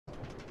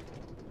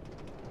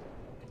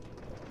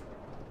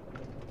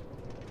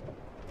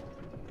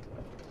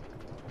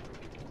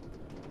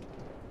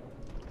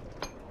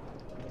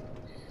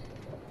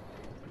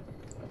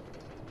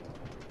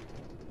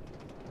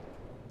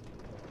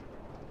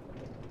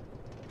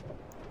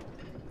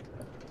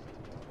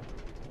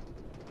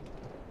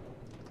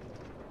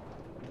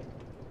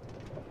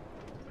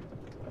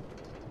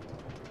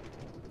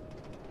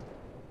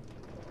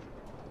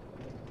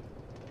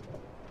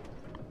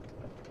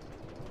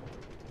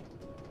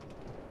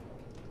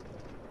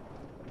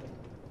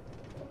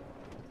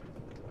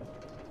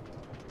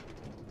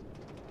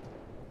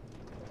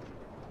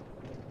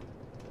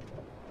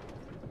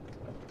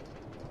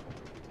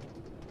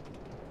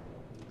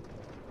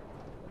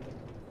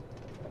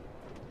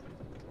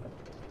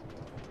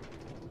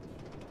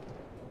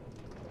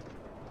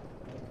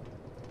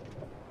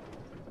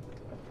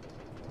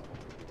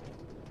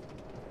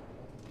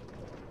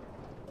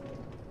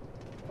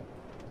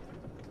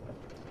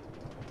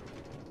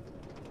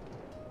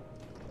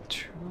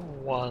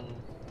2-1.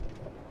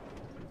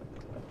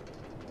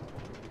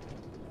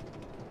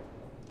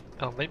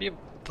 Oh, maybe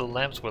the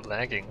lamps were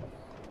lagging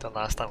the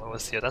last time I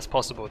was here. That's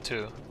possible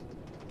too.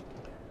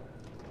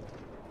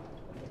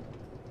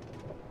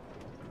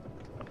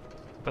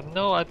 But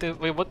no, I did.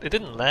 Wait, what? It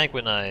didn't lag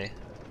when I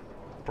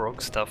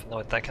broke stuff.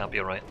 No, that can't be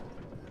right.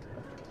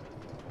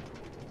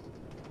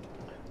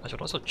 I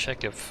should also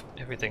check if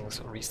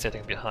everything's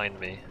resetting behind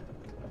me.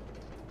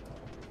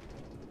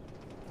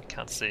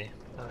 Can't see.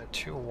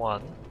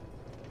 2-1.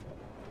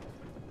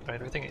 Right,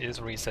 everything is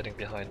resetting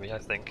behind me, I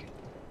think.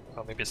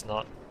 Oh, maybe it's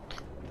not.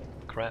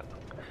 Crap.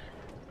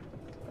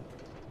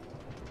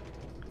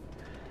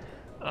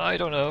 I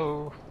don't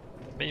know.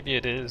 Maybe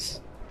it is.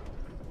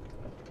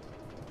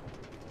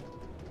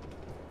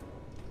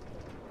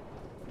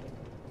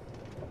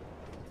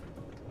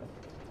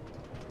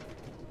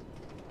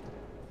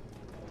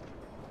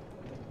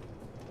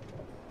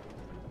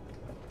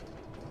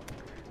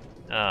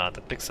 Ah,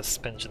 the big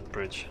suspension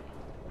bridge.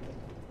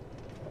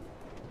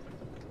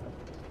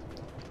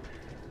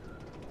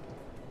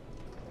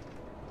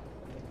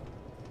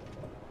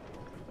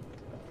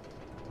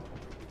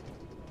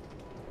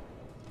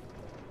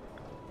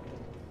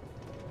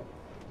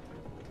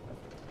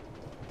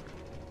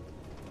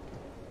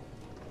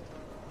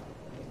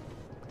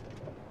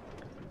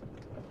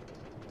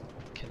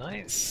 Can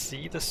I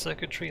see the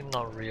circuitry?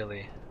 Not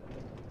really.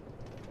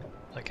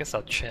 I guess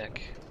I'll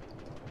check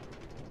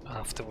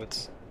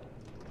afterwards.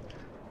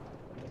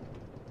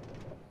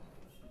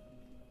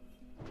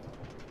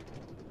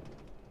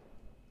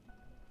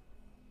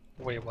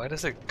 Wait, why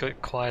does it get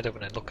quieter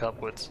when I look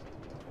upwards?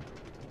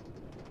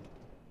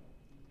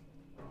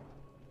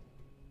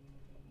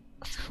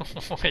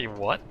 Wait,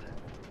 what?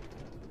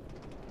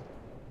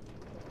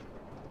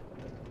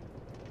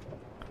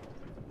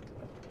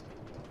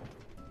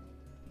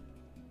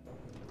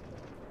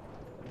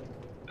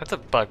 That's a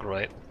bug,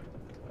 right?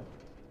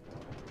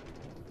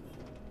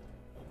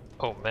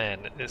 Oh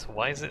man,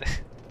 why is it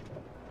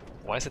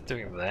why is it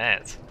doing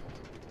that?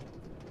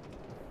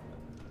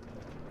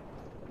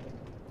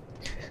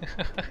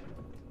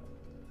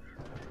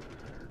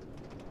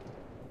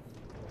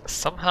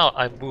 Somehow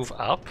I move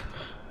up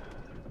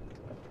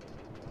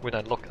when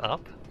I look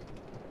up.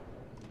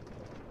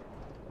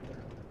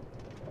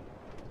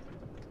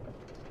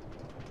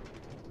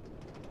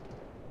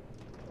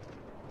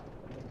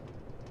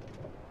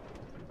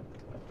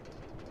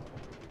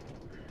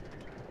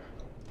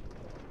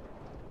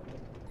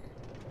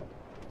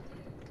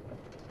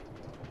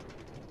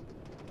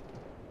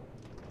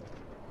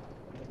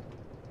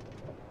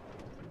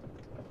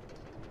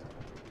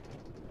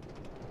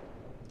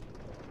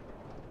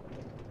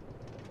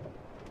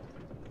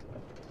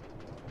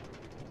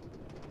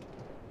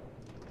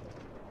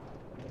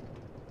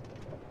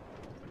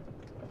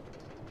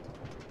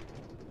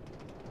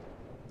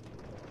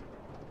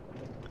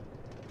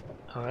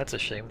 Oh, that's a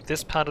shame.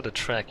 This part of the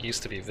track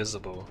used to be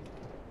visible,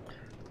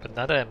 but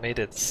now that I made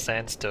it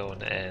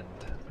sandstone and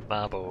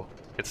marble,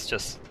 it's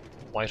just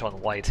white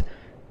on white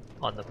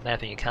on the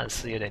map and you can't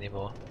see it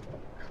anymore.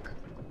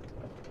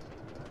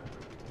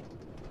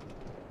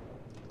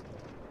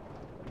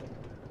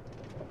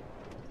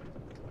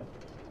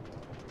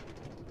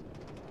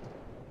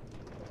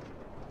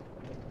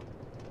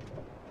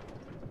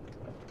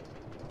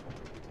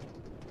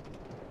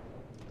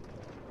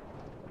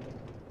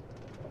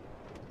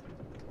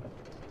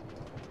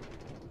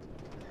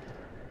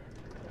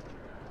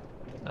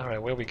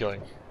 Alright, where are we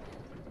going?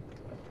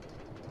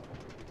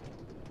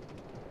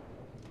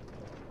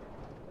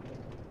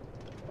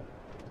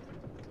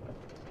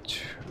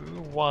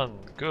 Two, one,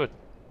 good.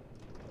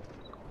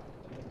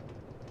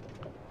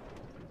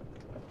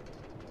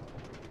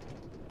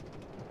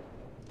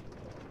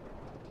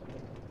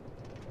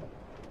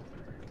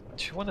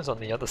 Two, one is on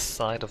the other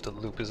side of the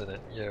loop, isn't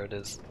it? Yeah, it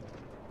is.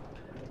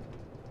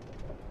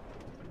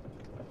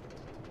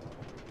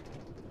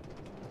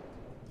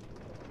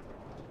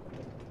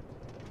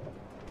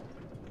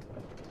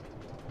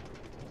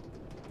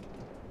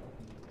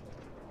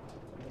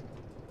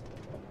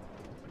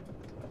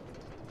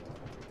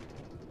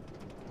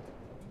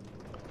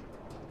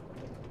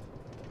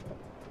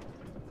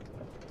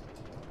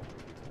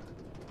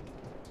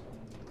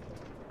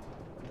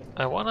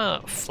 I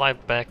wanna fly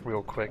back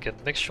real quick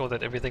and make sure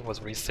that everything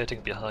was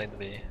resetting behind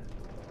me.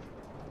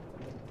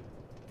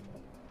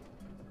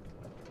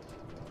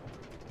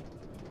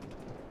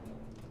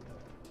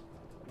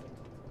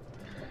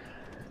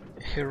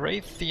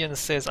 Herathian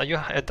says, are you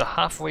at the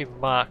halfway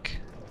mark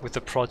with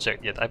the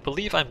project yet? I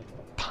believe I'm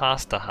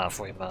past the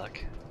halfway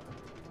mark.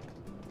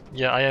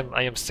 Yeah,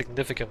 I am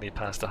significantly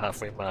past the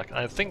halfway mark.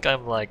 I think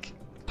I'm like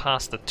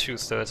past the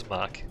 2/3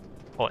 mark,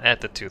 or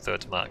at the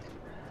 2/3 mark.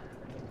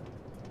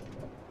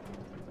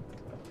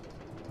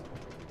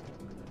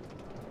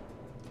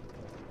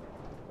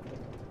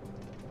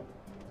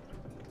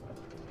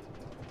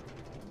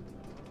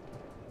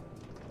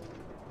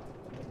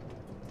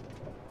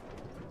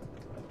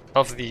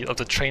 Of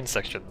the train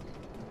section,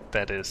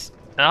 that is.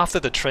 After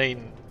the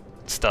train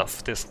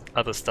stuff, there's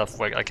other stuff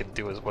where I can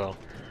do as well.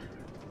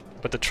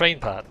 But the train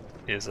part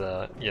is,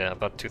 yeah,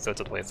 about 2/3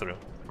 of the way through.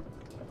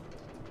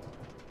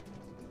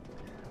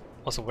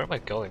 Also, where am I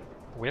going?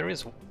 Where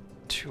is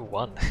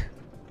 2-1?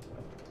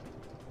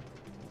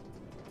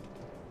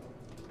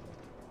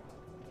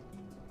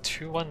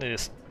 2-1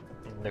 is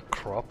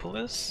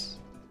Necropolis?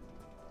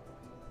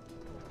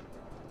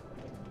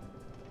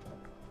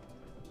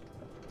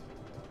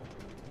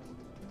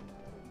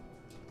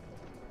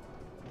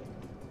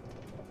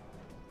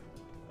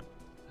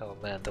 Oh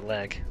man, the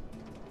lag.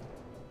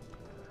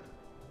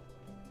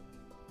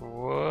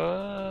 Whoa!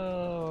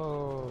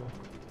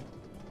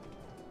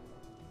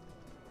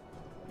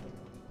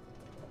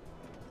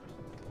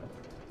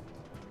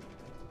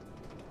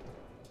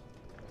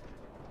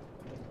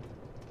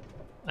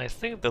 I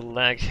think the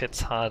lag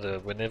hits harder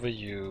whenever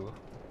you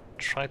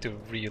try to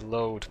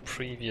reload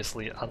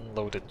previously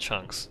unloaded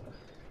chunks.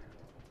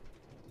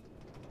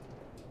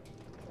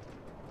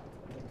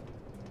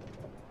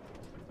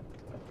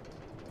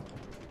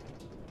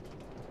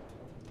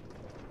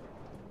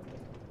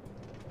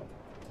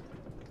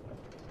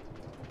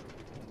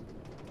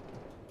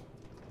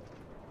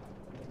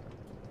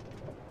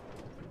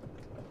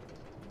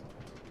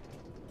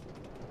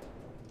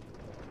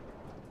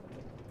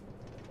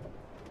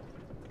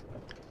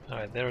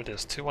 Alright, there it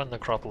is, 2-1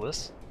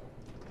 Necropolis.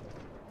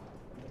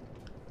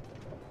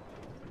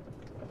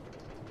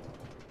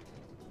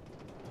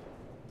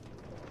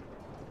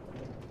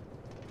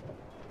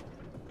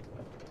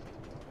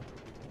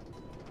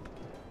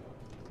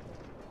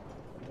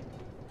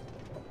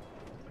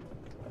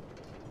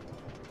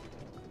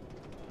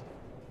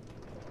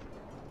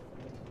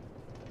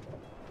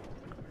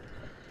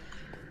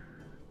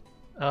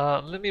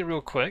 Let me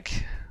real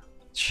quick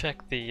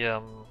check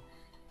the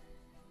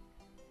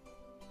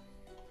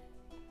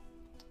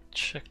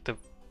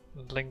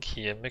link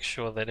here, make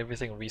sure that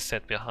everything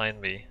reset behind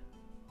me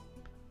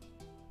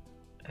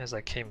as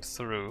I came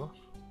through.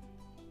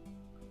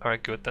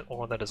 Alright, good, that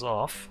all that is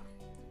off.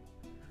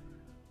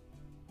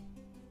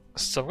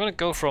 So I'm gonna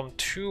go from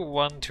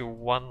 2-1 to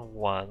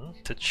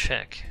 1-1 to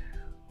check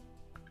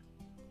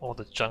all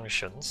the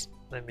junctions.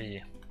 Let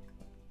me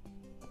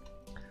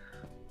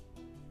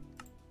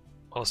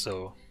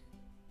also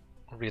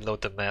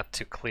reload the map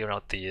to clear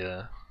out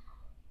the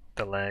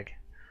lag.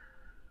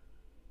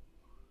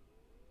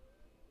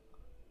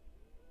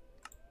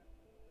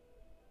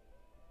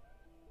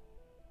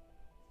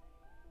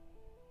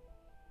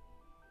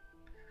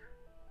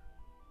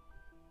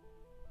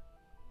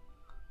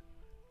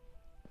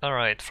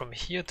 Alright, from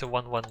here to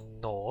 1-1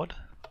 Nord.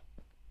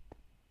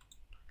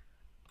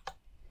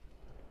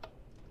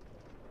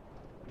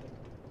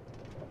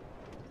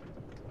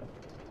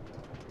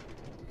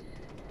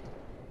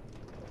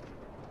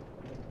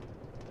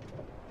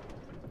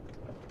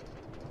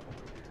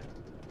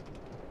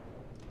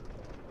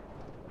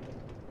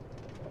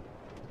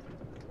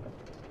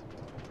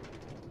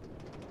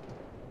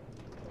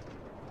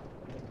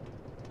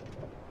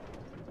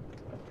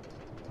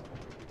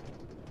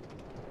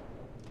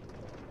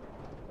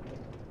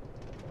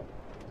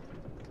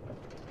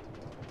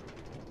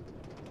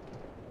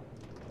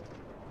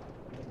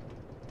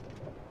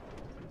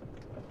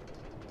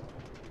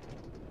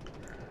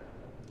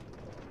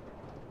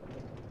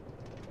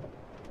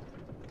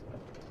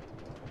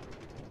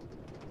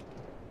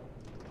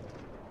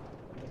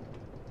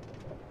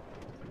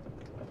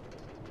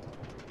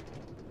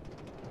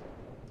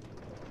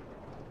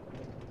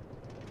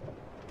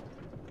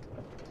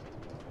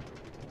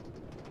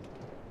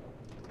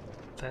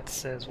 That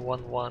says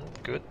 1-1,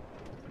 good.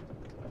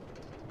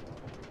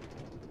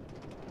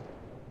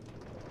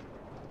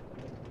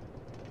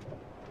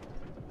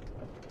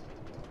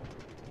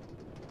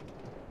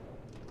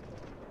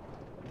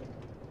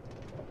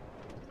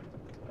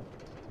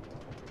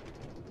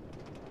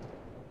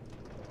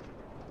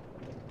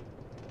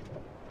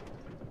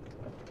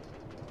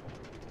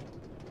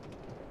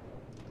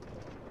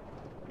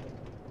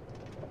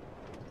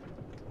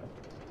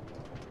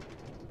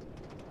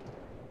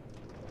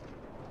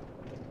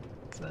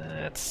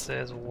 That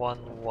says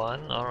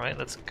 1-1. Alright,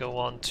 let's go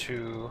on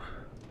to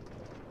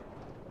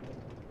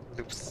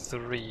loop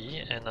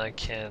 3 and I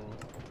can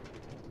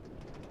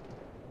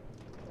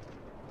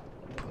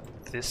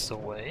put this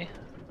away.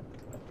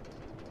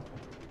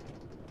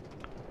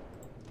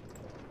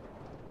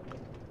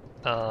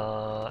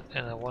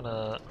 And I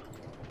wanna...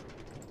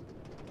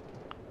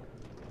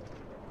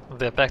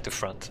 They're back to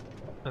front.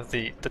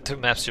 The two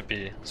maps should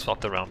be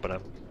swapped around, but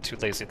I'm too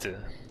lazy to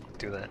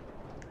do that.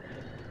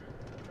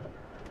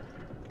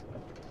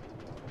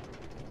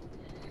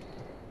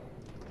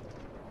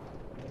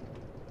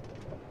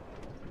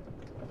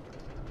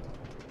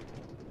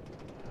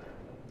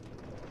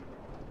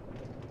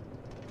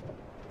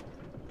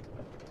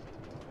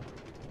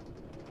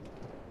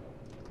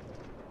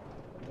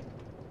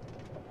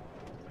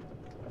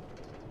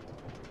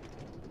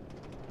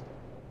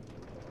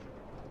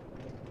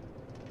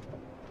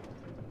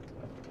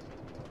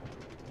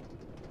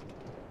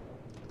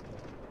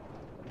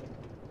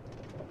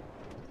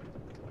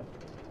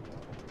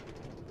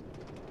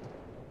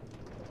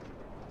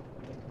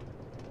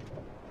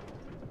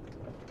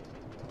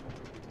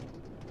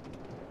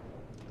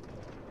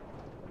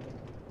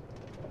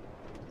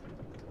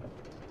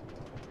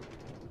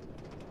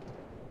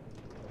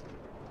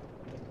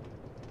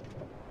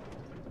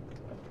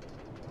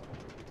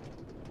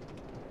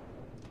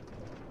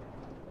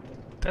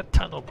 That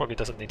tunnel probably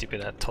doesn't need to be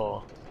that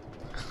tall.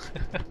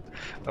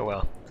 Oh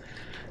well.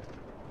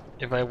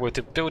 If I were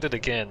to build it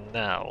again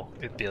now,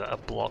 it'd be a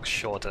block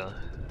shorter.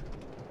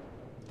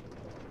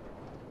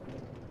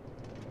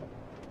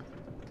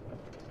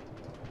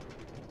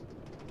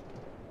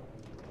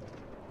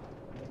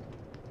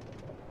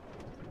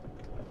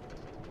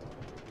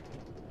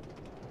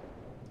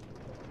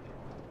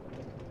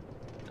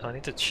 I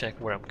need to check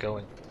where I'm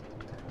going.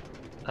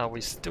 Are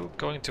we still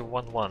going to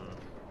 1-1?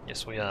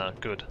 Yes, we are.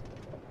 Good.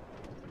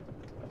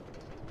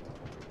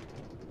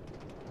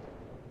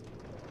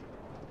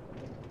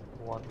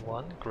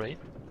 1-1, great.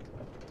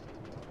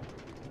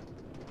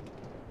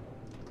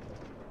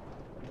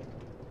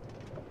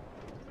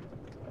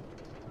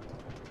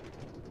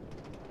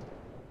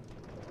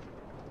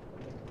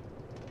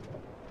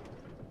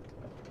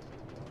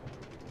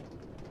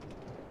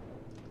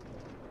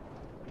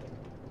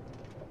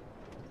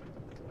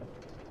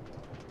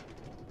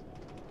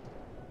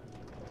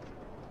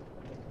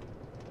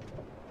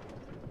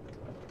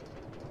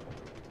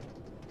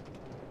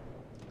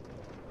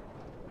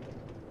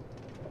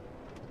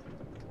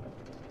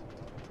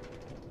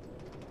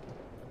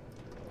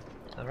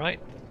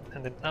 Alright,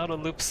 and then out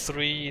of loop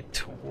 3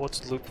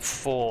 towards loop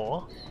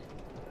 4.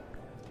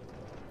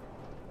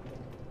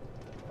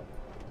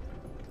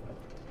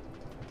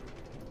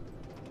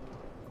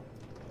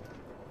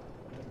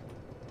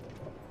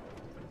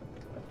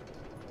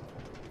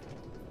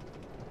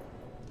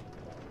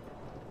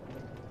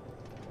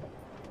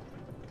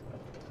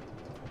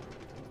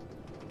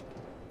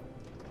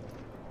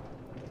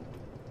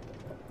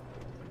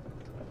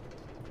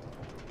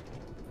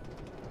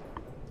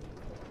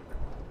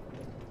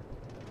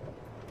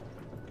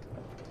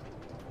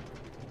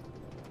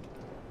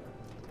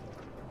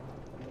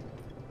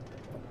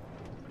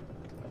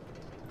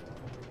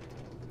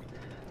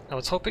 I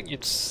was hoping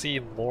you'd see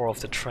more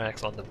of the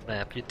tracks on the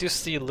map. You do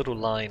see little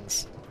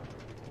lines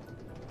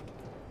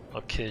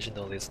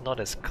occasionally. It's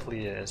not as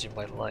clear as you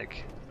might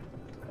like.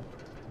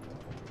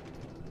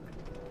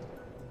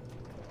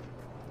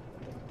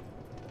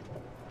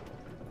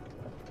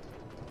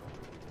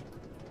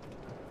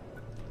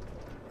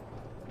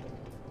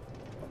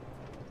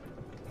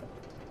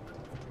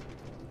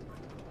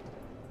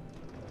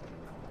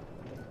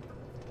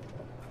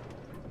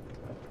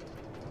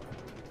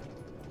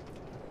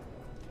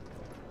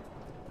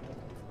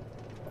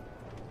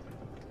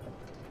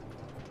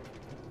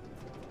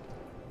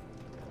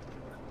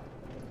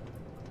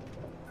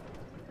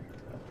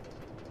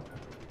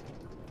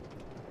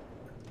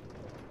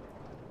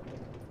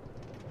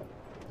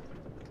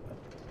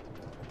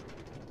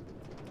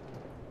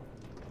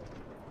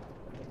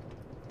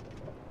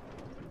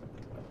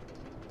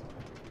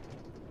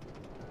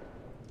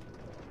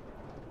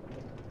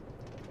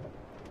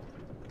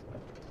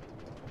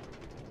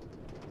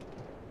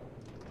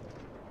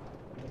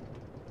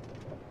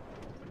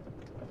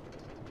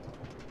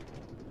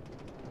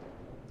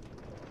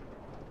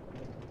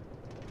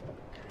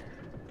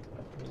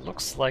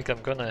 Looks like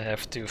I'm gonna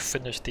have to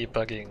finish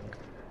debugging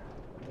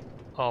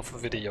off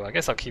video. I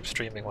guess I'll keep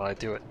streaming while I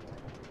do it.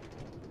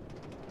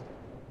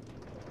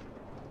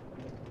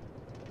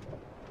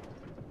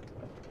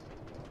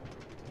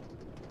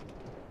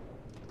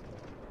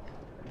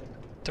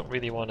 Don't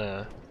really want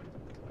to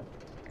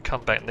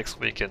come back next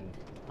week and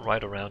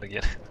ride around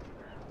again.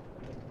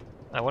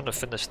 I want to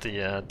finish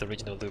the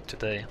regional loop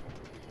today.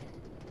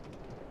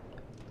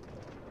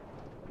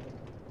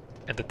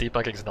 And the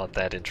debugging is not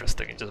that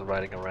interesting, it's just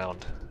riding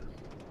around.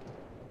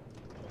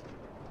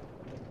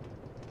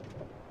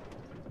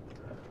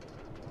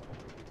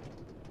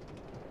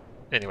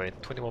 Anyway,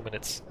 20 more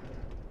minutes.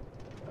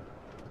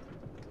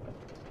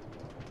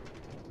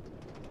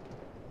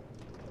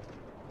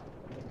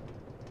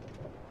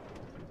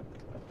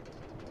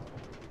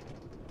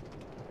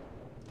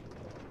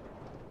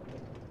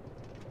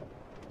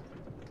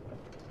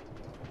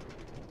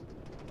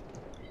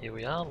 Here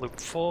we are, loop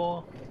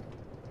 4.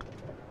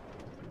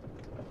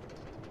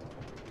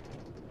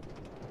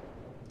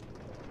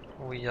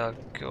 We are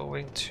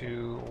going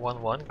to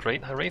 1-1.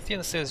 Great.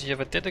 Harathian says, you have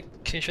a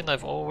dedication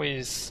I've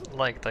always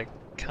liked. I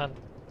can't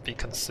be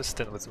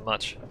consistent with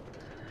much.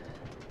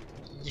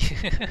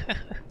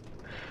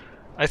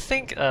 I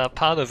think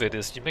part of it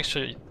is you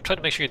try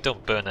to make sure you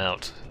don't burn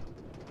out.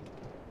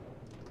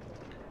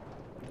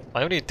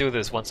 I only do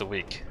this once a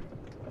week,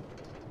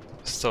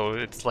 so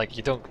it's like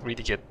you don't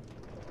really get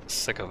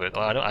sick of it.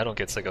 Or I don't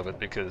get sick of it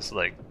because,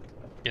 like,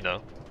 you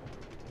know,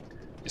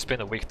 you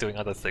spend a week doing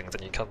other things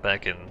and you come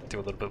back and do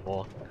a little bit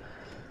more.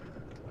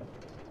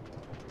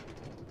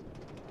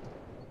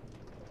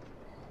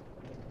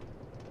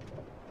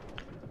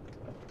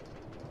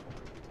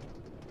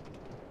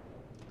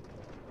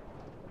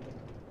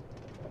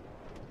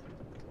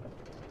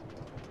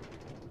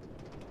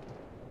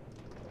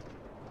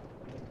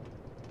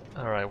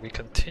 Alright, we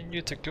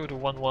continue to go to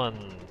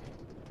 1-1.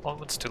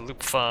 Onwards to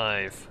loop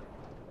 5.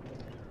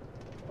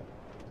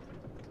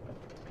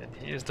 And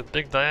here's the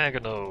big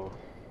diagonal.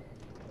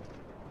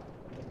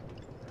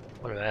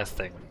 Look at that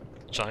thing.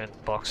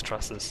 Giant box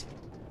trusses.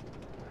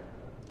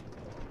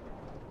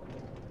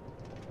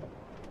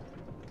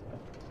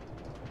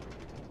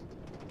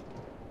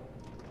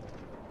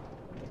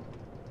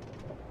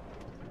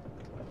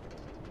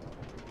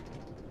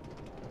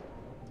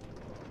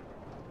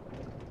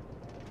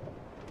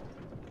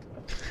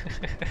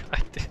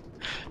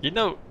 You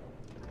know,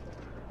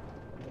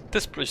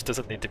 this bridge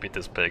doesn't need to be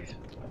this big.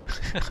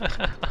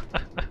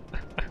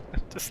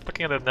 Just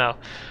looking at it now.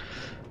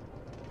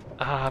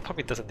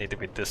 Probably doesn't need to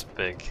be this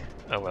big.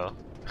 Oh well.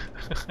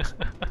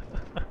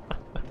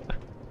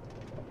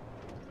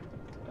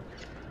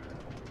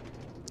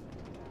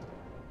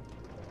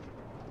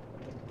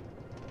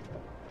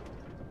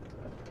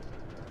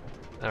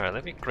 Alright,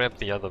 let me grab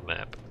the other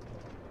map.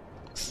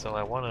 So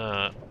I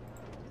wanna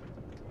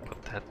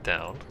put that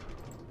down.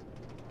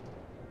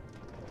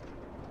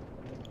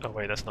 Oh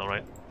wait, that's not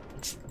right.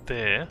 It's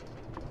there.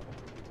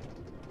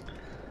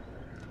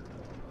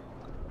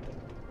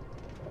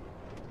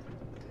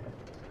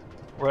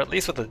 Or at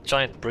least with a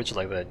giant bridge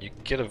like that, you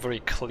get a very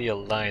clear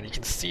line. You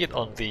can see it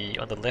on the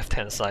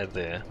left-hand side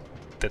there,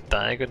 the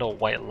diagonal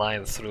white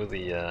line through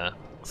the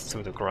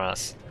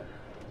grass.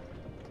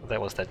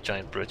 That was that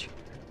giant bridge.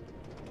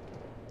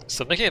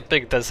 So making it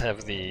big does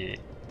have the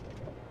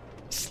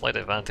slight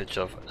advantage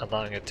of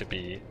allowing it to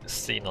be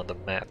seen on the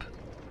map.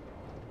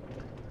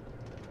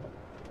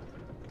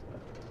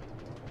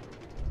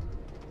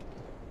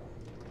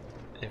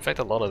 In fact,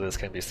 a lot of this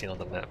can be seen on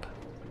the map.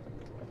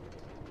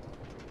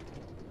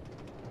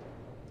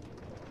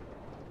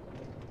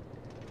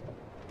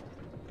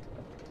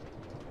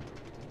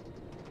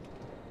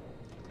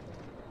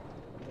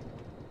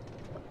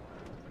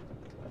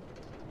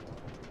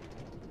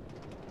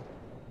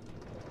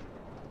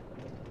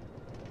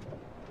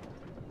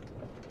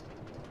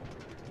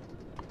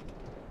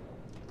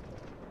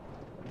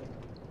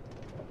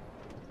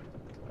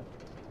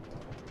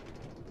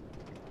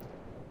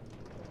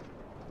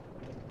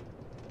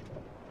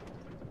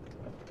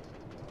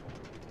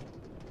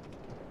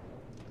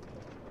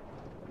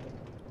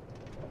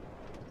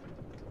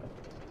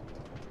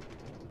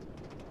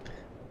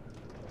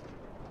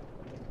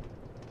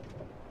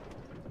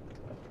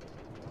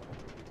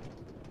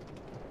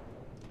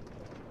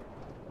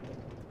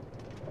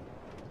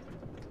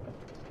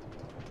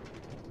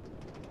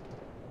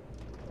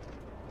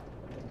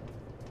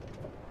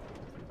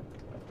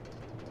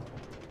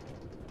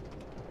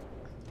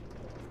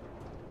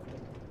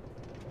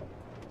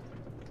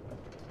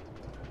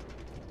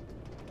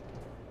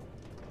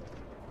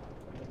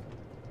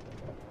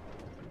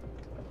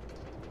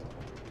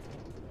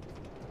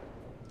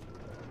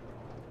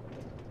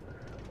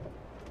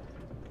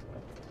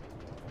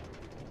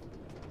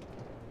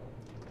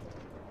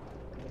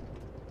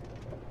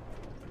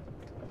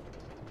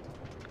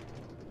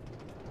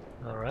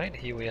 Alright,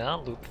 here we are,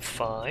 loop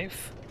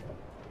 5.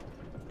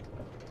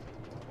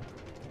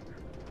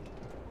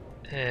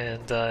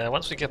 And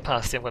once we get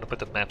past here, I'm going to put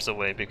the maps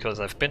away because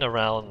I've been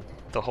around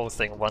the whole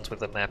thing once with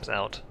the maps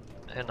out,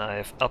 and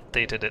I've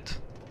updated it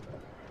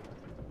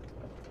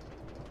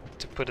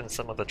to put in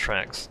some of the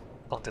tracks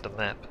onto the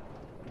map.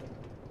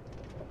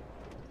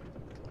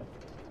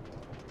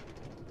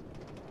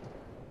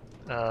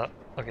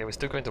 Okay, we're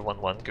still going to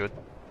 1-1, good.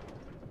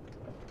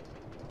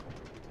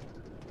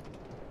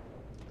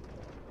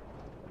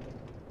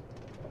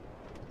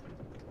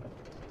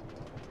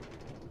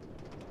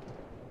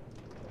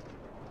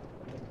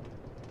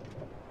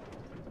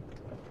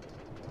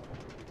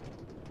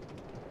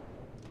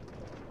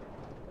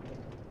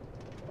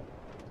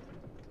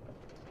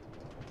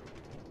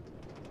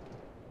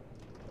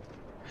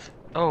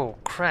 Oh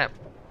crap,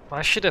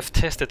 I should have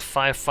tested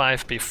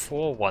 5-5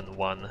 before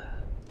 1-1.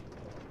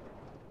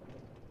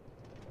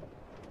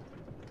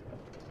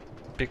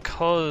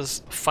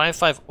 Because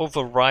 5-5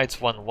 overrides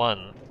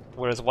 1-1,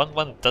 whereas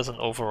 1-1 doesn't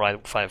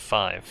override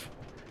 5-5.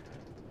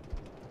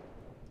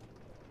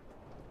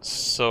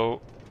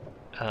 So...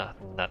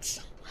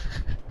 nuts.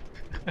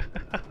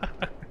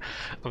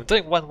 I'm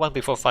doing 1-1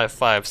 before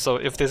 5-5, so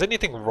if there's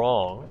anything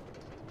wrong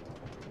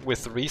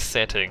with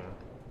resetting,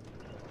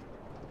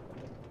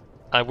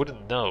 I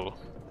wouldn't know.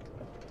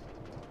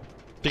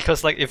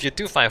 Because like if you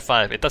do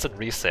 5-5, it doesn't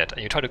reset,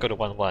 and you try to go to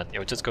 1-1,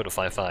 you'll just go to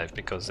 5-5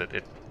 because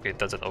it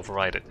doesn't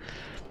override it.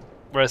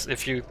 Whereas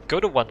if you go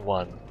to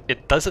 1-1,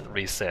 it doesn't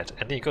reset,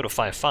 and then you go to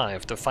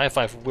 5-5, the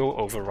 5-5 will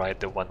override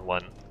the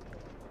 1-1.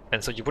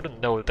 And so you wouldn't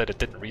know that it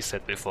didn't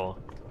reset before.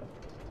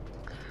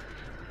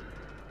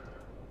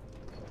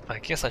 I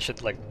guess I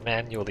should like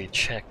manually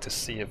check to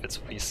see if it's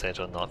reset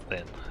or not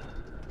then.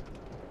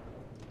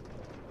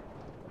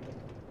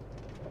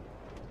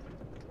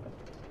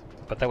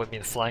 But that would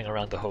mean flying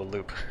around the whole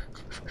loop.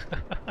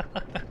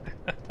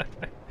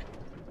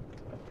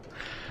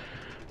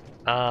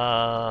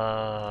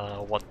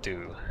 What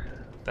do?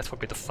 That's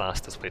probably the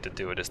fastest way to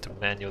do it, is to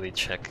manually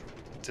check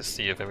to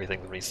see if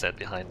everything's reset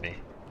behind me.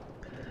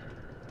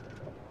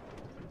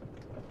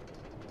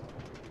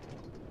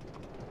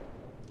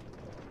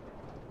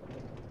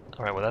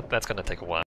 Alright, well that's gonna take a while.